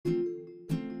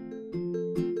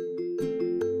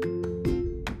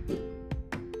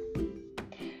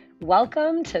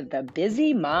Welcome to the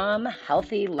Busy Mom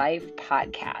Healthy Life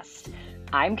podcast.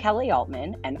 I'm Kelly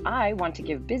Altman, and I want to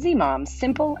give busy moms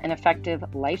simple and effective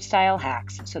lifestyle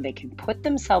hacks so they can put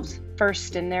themselves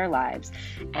first in their lives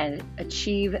and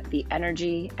achieve the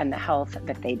energy and the health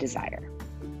that they desire.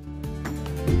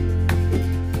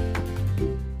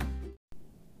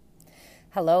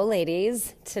 Hello,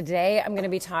 ladies. Today I'm going to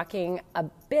be talking a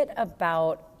bit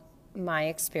about my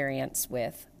experience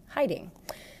with hiding.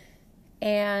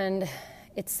 And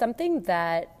it's something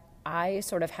that I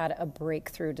sort of had a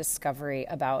breakthrough discovery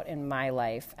about in my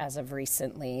life as of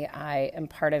recently. I am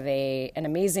part of an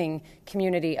amazing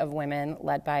community of women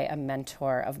led by a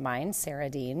mentor of mine,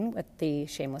 Sarah Dean, with the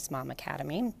Shameless Mom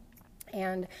Academy.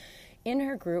 And in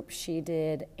her group, she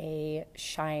did a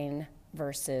shine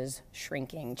versus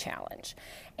shrinking challenge.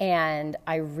 And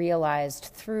I realized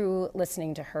through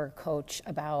listening to her coach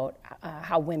about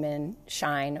how women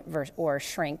shine or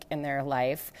shrink in their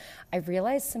life, I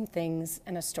realized some things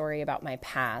and a story about my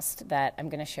past that I'm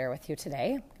going to share with you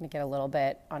today. I'm going to get a little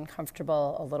bit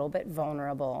uncomfortable, a little bit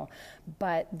vulnerable,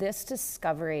 but this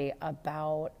discovery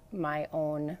about my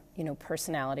own,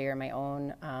 personality or my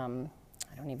own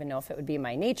I don't even know if it would be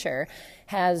my nature,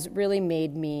 has really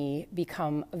made me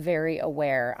become very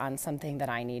aware on something that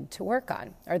I need to work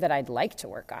on, or that I'd like to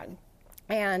work on.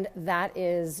 And that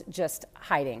is just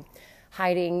hiding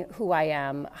who I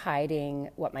am, hiding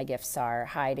what my gifts are,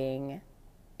 hiding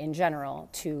in general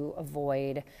to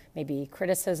avoid maybe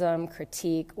criticism,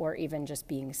 critique, or even just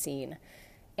being seen.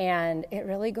 And it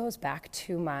really goes back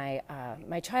to my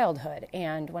childhood.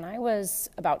 And when I was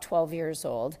about 12 years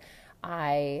old,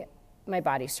 my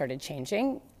body started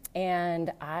changing,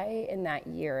 and in that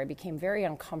year, I became very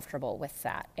uncomfortable with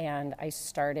that, and I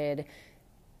started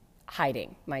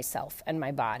hiding myself and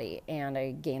my body, and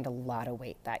I gained a lot of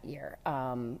weight that year.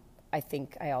 I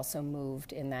think I also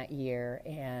moved in that year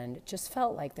and just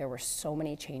felt like there were so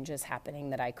many changes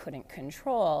happening that I couldn't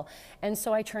control, and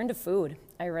so I turned to food.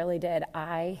 I really did.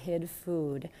 I hid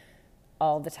food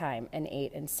all the time and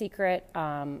ate in secret.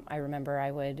 I remember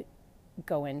I would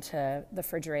go into the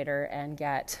refrigerator and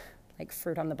get like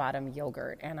fruit on the bottom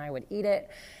yogurt, and I would eat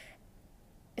it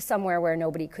somewhere where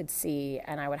nobody could see,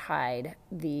 and I would hide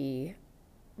the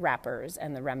wrappers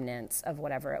and the remnants of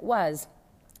whatever it was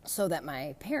so that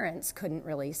my parents couldn't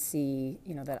really see,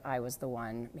 that I was the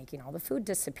one making all the food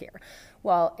disappear.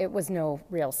 Well, it was no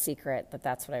real secret that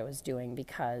that's what I was doing,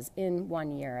 because in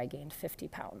 1 year I gained 50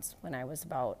 pounds when I was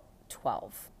about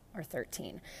 12 or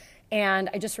 13. And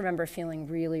I just remember feeling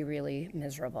really, really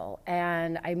miserable.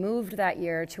 And I moved that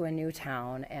year to a new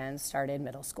town and started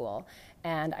middle school.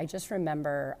 And I just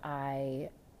remember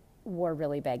I wore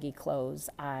really baggy clothes.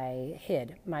 I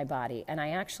hid my body. And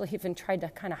I actually even tried to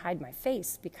kind of hide my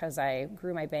face, because I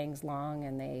grew my bangs long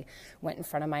and they went in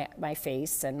front of my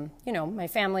face. And, my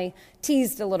family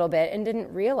teased a little bit and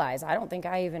didn't realize, I don't think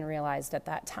I even realized at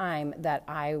that time, that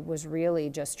I was really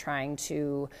just trying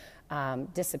to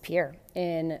disappear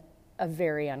in a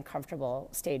very uncomfortable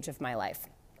stage of my life.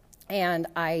 And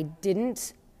I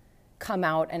didn't come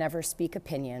out and ever speak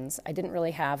opinions. I didn't really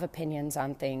have opinions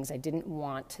on things. I didn't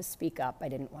want to speak up. I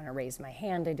didn't want to raise my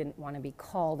hand. I didn't want to be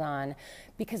called on,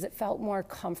 because it felt more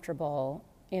comfortable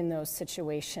in those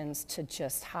situations to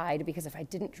just hide, because if I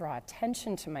didn't draw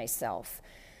attention to myself,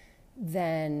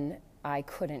 then I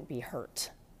couldn't be hurt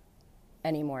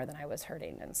any more than I was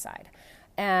hurting inside.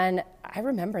 And I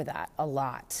remember that a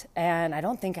lot. And I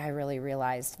don't think I really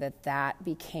realized that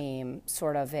became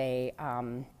sort of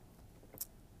an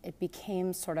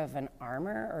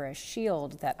armor or a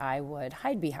shield that I would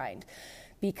hide behind.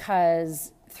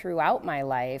 Because throughout my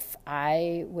life,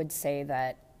 I would say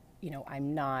that,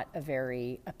 I'm not a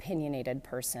very opinionated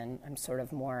person. I'm sort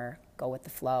of more go with the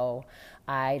flow.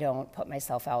 I don't put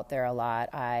myself out there a lot.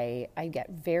 I get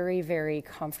very, very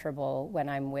comfortable when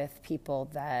I'm with people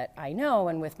that I know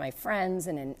and with my friends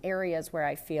and in areas where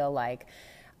I feel like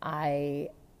I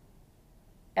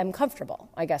am comfortable.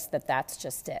 I guess that's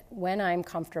just it. When I'm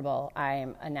comfortable,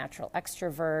 I'm a natural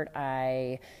extrovert.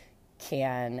 I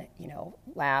can,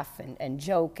 laugh and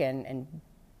joke and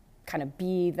kind of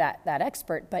be that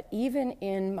expert. But even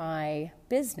in my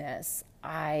business,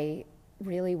 I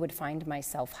really would find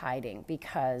myself hiding,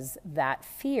 because that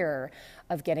fear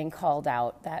of getting called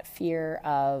out, that fear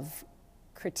of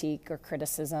critique or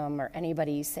criticism or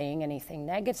anybody saying anything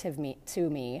negative to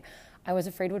me, I was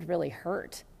afraid would really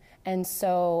hurt. And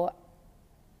so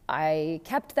I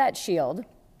kept that shield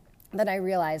that I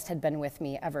realized had been with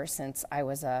me ever since I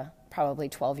was probably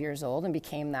 12 years old and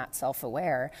became that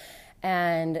self-aware,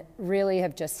 and really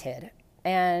have just hid.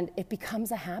 And it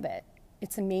becomes a habit.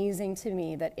 It's amazing to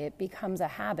me that it becomes a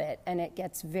habit, and it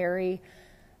gets very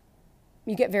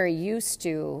you get very used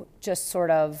to just sort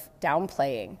of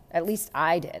downplaying. At least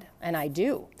I did, and I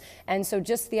do. And so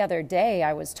just the other day,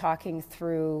 I was talking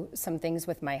through some things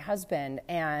with my husband,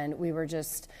 and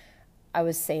I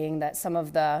was saying that some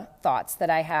of the thoughts that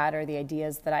I had or the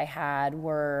ideas that I had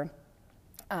were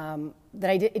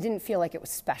it didn't feel like it was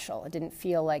special. It didn't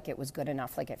feel like it was good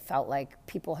enough, like it felt like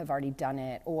people have already done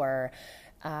it, or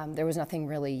there was nothing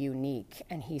really unique.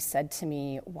 And he said to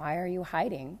me, why are you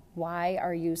hiding? Why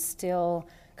are you still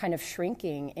kind of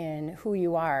shrinking in who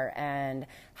you are and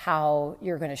how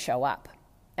you're going to show up?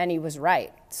 And he was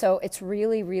right. So it's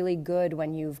really, really good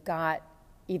when you've got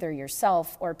either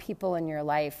yourself or people in your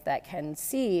life that can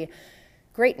see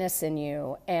greatness in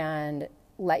you and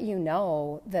let you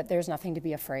know that there's nothing to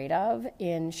be afraid of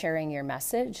in sharing your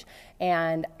message.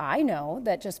 And I know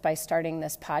that just by starting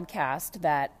this podcast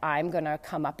that I'm going to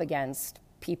come up against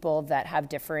people that have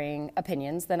differing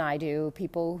opinions than I do,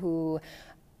 people who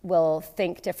will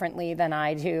think differently than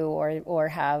I do, or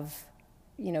have,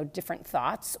 different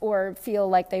thoughts, or feel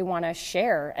like they want to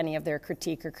share any of their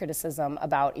critique or criticism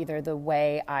about either the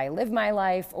way I live my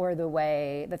life or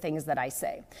the things that I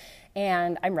say.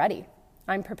 And I'm ready.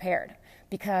 I'm prepared,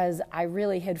 because I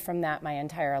really hid from that my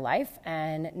entire life,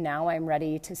 and now I'm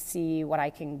ready to see what I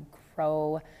can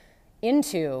grow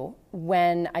into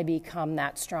when I become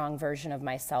that strong version of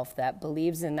myself that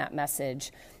believes in that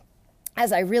message,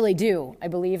 as I really do. I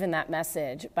believe in that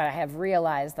message, but I have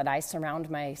realized that I surround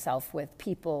myself with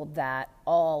people that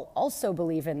all also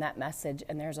believe in that message,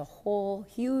 and there's a whole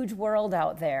huge world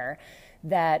out there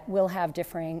that will have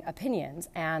differing opinions,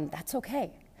 and that's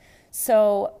okay.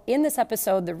 So in this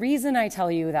episode, the reason I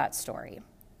tell you that story,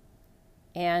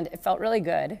 and it felt really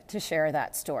good to share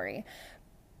that story,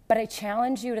 but I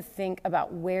challenge you to think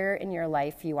about where in your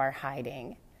life you are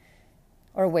hiding,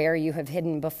 or where you have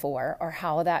hidden before, or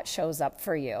how that shows up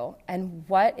for you, and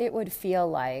what it would feel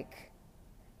like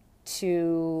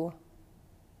to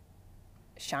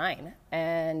shine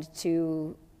and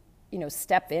to,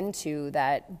 step into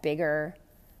that bigger,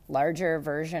 larger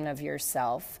version of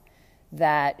yourself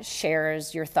that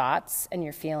shares your thoughts and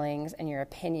your feelings and your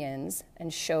opinions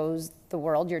and shows the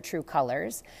world your true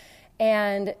colors.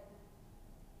 And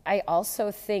I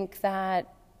also think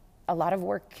that a lot of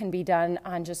work can be done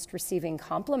on just receiving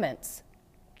compliments,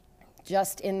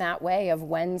 just in that way of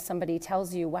when somebody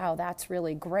tells you, wow, that's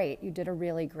really great, you did a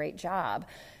really great job,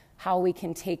 how we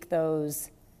can take those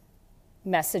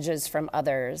messages from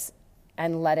others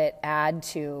and let it add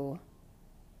to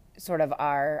sort of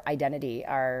our identity,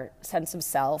 our sense of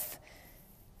self,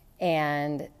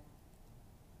 and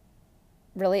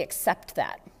really accept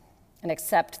that, and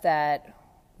accept that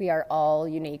we are all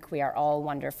unique, we are all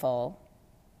wonderful,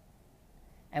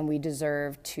 and we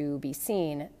deserve to be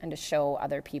seen and to show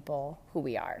other people who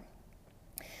we are.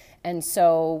 And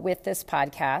so with this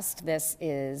podcast, this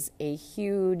is a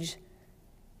huge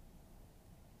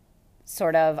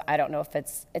sort of, I don't know if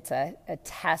it's a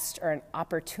test or an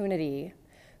opportunity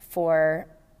for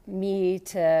me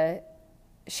to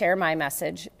share my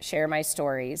message, share my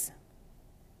stories,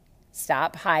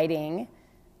 stop hiding,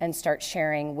 and start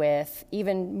sharing with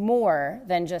even more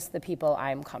than just the people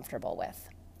I'm comfortable with.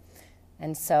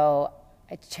 And so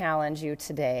I challenge you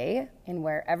today, in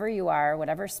wherever you are,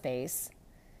 whatever space,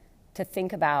 to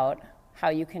think about how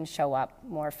you can show up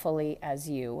more fully as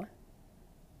you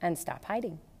and stop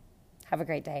hiding. Have a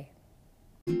great day.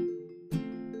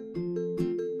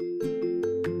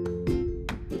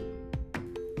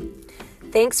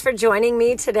 Thanks for joining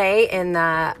me today in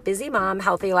the Busy Mom,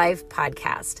 Healthy Life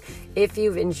podcast. If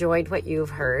you've enjoyed what you've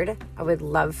heard, I would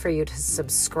love for you to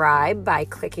subscribe by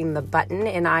clicking the button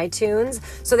in iTunes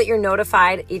so that you're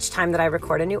notified each time that I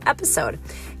record a new episode.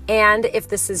 And if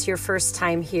this is your first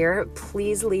time here,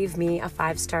 please leave me a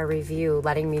 5-star review,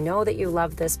 letting me know that you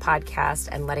love this podcast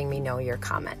and letting me know your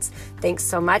comments. Thanks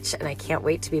so much, and I can't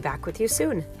wait to be back with you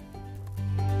soon.